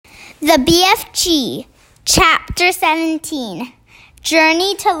The BFG, Chapter 17,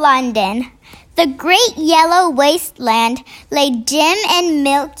 Journey to London. The great yellow wasteland lay dim and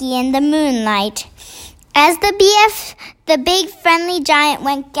milky in the moonlight as the big friendly giant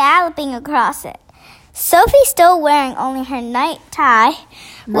went galloping across it. Sophie, still wearing only her nightie,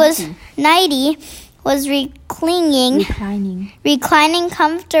 was reclining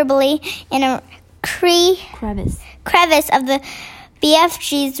comfortably in a crevice of the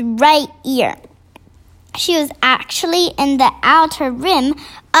BFG's right ear. She was actually in the outer rim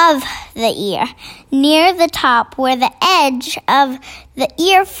of the ear, near the top where the edge of the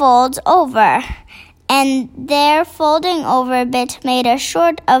ear folds over, and their folding over a bit made a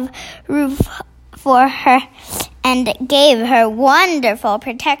sort of roof for her and gave her wonderful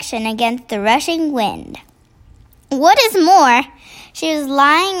protection against the rushing wind. What is more, she was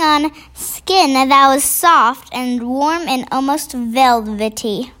lying on skin that was soft and warm and almost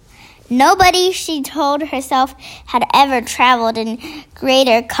velvety. Nobody, she told herself, had ever traveled in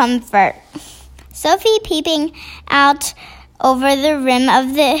greater comfort. Sophie, peeping out over the rim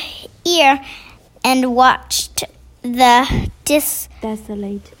of the ear and watched the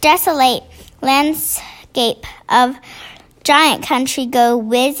desolate landscape of giant country go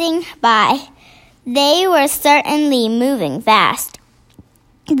whizzing by. They were certainly moving fast.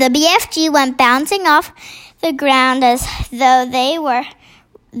 The BFG went bouncing off the ground as though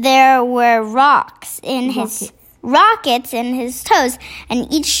there were rockets in his toes,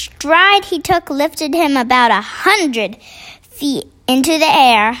 and each stride he took lifted him about 100 feet into the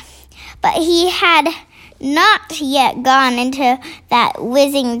air. But he had not yet gone into that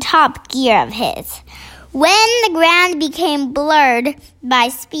whizzing top gear of his, when the ground became blurred by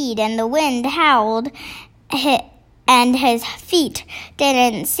speed and the wind howled, and his feet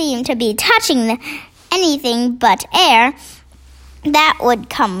didn't seem to be touching anything but air. That would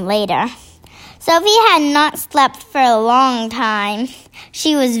come later. Sophie had not slept for a long time.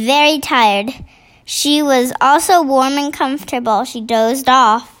 She was very tired. She was also warm and comfortable. She dozed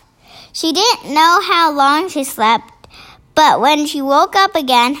off. She didn't know how long she slept, but when she woke up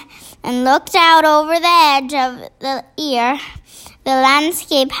again and looked out over the edge of the ear, the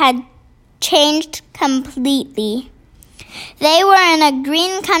landscape had changed completely. They were in a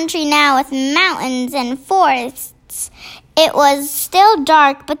green country now with mountains and forests. It was still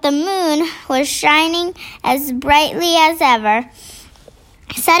dark, but the moon was shining as brightly as ever.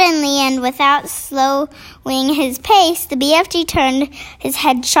 Suddenly, and without slowing his pace, the BFG turned his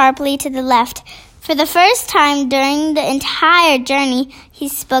head sharply to the left. For the first time during the entire journey, he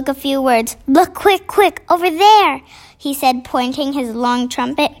spoke a few words. "Look, quick, over there," he said, pointing his long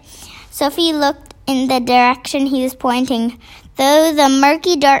trumpet. Sophie looked in the direction he was pointing, though the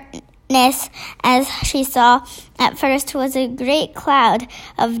murky darkness, as she saw at first, was a great cloud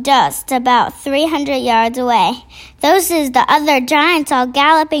of dust about 300 yards away. "Those is the other giants all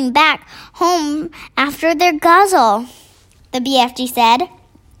galloping back home after their guzzle," the BFG said.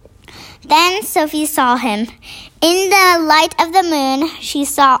 Then Sophie saw him. In the light of the moon, she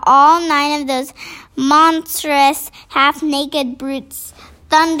saw all 9 of those monstrous, half-naked brutes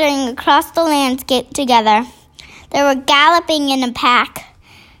thundering across the landscape together. They were galloping in a pack,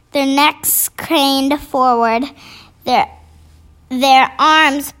 their necks craned forward, their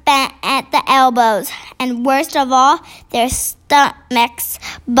arms bent at the elbows, and worst of all, their stomachs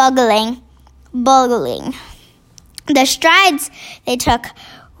bubbling. The strides they took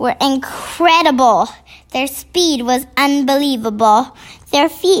were incredible. Their speed was unbelievable. Their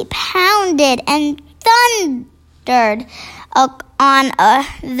feet pounded and thundered on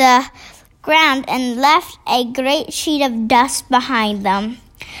the ground and left a great sheet of dust behind them.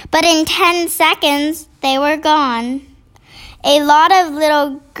 But in 10 seconds, they were gone. "A lot of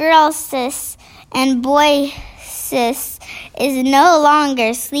little girls and boys is no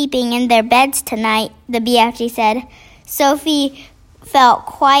longer sleeping in their beds tonight," the BFG said. Sophie felt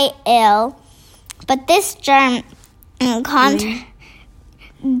quite ill, but this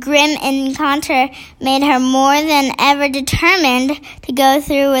grim encounter made her more than ever determined to go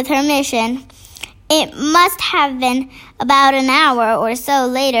through with her mission. It must have been about an hour or so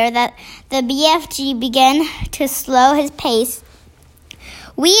later that the BFG began to slow his pace.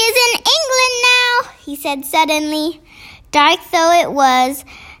 "We is in England now," he said suddenly. Dark though it was,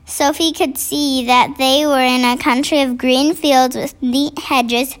 Sophie could see that they were in a country of green fields with neat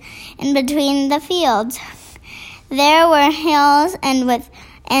hedges in between the fields. There were hills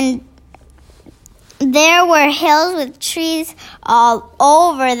with trees all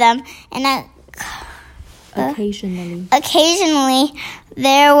over them, and occasionally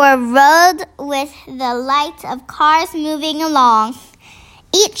there were roads with the lights of cars moving along.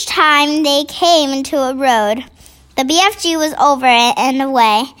 Each time they came to a road, the BFG was over it and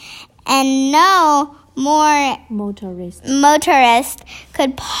away, and no more motorist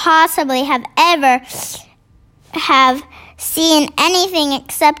could possibly have ever have seen anything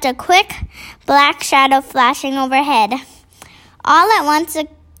except a quick black shadow flashing overhead. All at once, a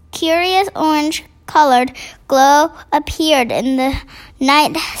curious orange-colored glow appeared in the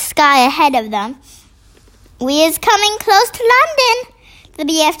night sky ahead of them. "We is coming close to London," the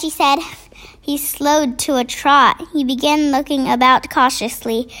BFG said. He slowed to a trot. He began looking about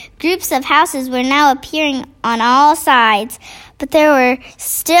cautiously. Groups of houses were now appearing on all sides, but there were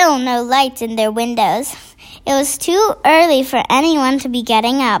still no lights in their windows. It was too early for anyone to be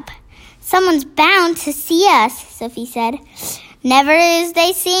getting up. "Someone's bound to see us," Sophie said. "Never is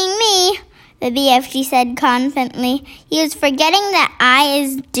they seeing me," the BFG said confidently. He was forgetting that I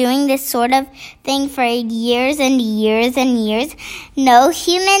is doing this sort of thing for years and years and years. No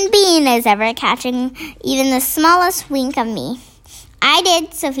human being is ever catching even the smallest wink of me. "I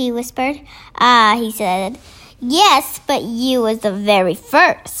did," Sophie whispered. "Ah," he said. "Yes, but you was the very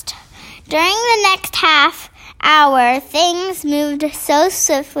first." During the next half hour, things moved so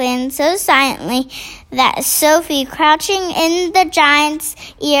swiftly and so silently that Sophie, crouching in the giant's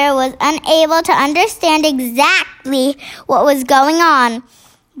ear, was unable to understand exactly what was going on.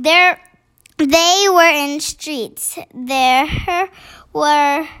 They were in streets. There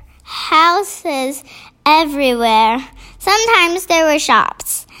were houses everywhere. Sometimes there were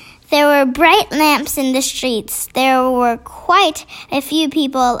shops. There were bright lamps in the streets. There were quite a few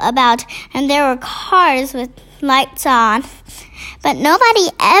people about, and there were cars with lights on. But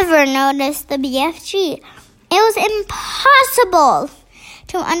nobody ever noticed the BFG. It was impossible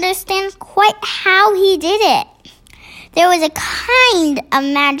to understand quite how he did it. There was a kind of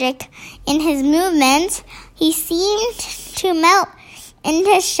magic in his movements. He seemed to melt into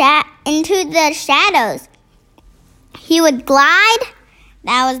the shadows. He would glide.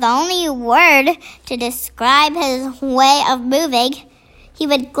 That was the only word to describe his way of moving. He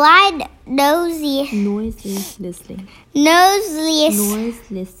would glide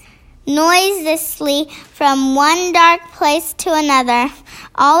noiselessly from one dark place to another,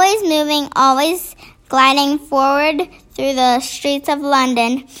 always moving, always gliding forward through the streets of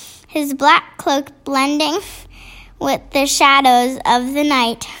London, his black cloak blending with the shadows of the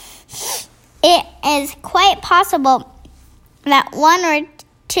night. It is quite possible that one or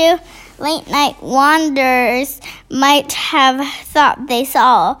two late-night wanderers might have thought they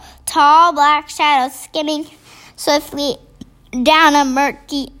saw tall black shadows skimming swiftly down a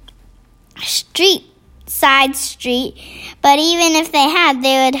murky side street, but even if they had,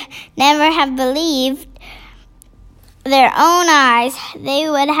 they would never have believed their own eyes. They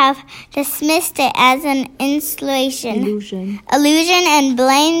would have dismissed it as an illusion and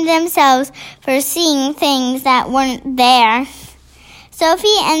blamed themselves for seeing things that weren't there.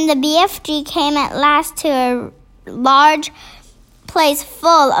 Sophie and the BFG came at last to a large place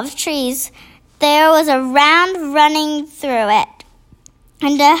full of trees. There was a round running through it,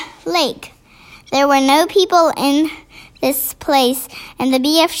 and a lake. There were no people in this place, and the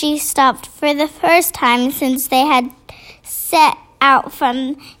BFG stopped for the first time since they had set out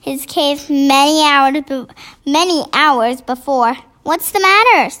from his cave many hours before. "What's the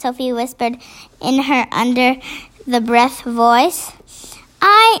matter?" Sophie whispered in her under-the-breath voice.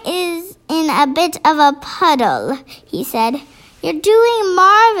 "I is in a bit of a puddle," he said. "You're doing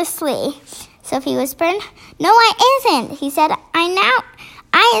marvelously," Sophie whispered. "No, I isn't," he said.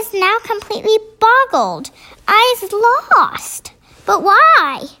 I is now completely boggled. I is lost." "But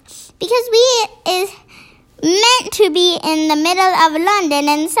why?" "Because we is meant to be in the middle of London,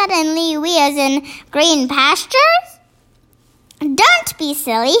 and suddenly we is in green pastures." "Don't be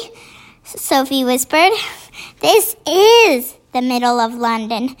silly," Sophie whispered. "This is the middle of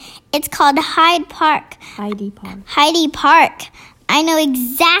London. It's called Hyde Park." Hyde Park. "I know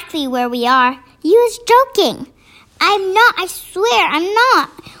exactly where we are." "You is joking." "I'm not. I swear I'm not.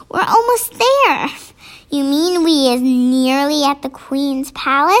 We're almost there." "You mean we is nearly at the Queen's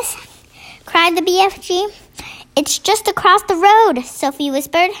Palace?" cried the BFG. "It's just across the road," Sophie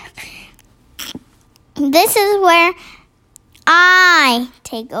whispered. "This is where I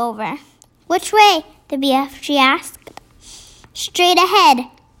take over." "Which way?" the BFG asked. "Straight ahead."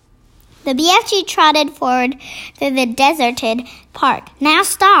 The BFG trotted forward through the deserted park. "Now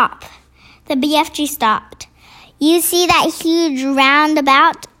stop." The BFG stopped. "You see that huge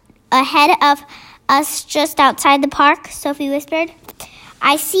roundabout ahead of us just outside the park?" Sophie whispered.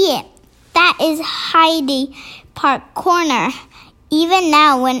 "I see it. That is Hyde Park Corner. Even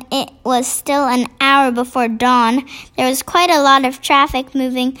now, when it was still an hour before dawn, there was quite a lot of traffic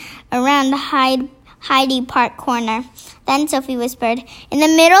moving around Hyde Park Corner. Then Sophie whispered, "In the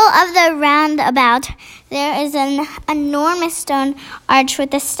middle of the roundabout, there is an enormous stone arch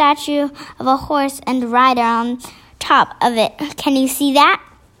with a statue of a horse and rider on top of it. Can you see that?"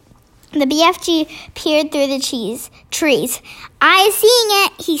 The BFG peered through the trees. "I seeing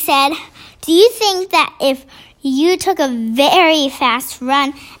it," he said. "Do you think that if you took a very fast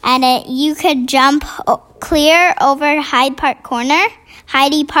run at it, you could jump clear over Hyde Park Corner,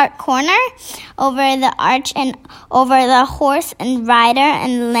 over the arch and over the horse and rider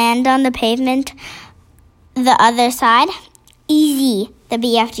and land on the pavement the other side?" "Easy," the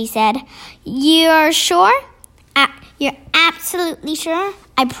BFG said. "You're sure?" "You're absolutely sure?"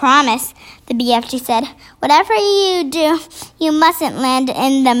 "I promise," the BFG said. "Whatever you do, you mustn't land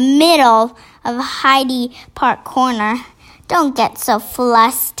in the middle of Hyde Park Corner." "Don't get so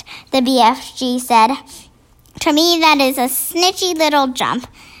flustered," the BFG said. "To me, that is a snitchy little jump.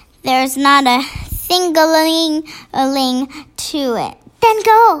 There's not a thing-a-ling to it." "Then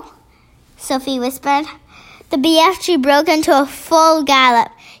go," Sophie whispered. The BFG broke into a full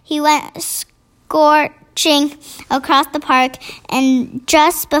gallop. He went scorching across the park, and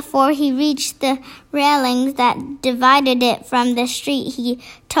just before he reached the railings that divided it from the street, he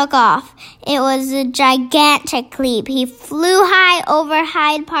took off. It was a gigantic leap. He flew high over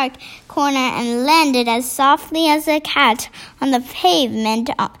Hyde Park Corner and landed as softly as a cat on the pavement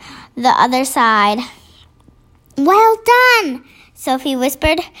on the other side. "Well done," Sophie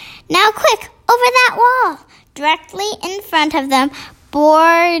whispered. "Now quick, over that wall." Directly in front of them,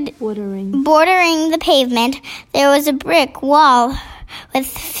 bordering the pavement, there was a brick wall with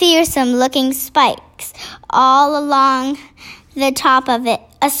fearsome-looking spikes all along the top of it.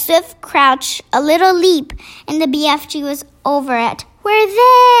 A swift crouch, a little leap, and the BFG was over it. "We're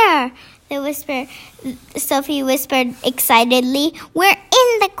there!" Sophie whispered excitedly. "We're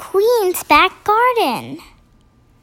in the Queen's back garden."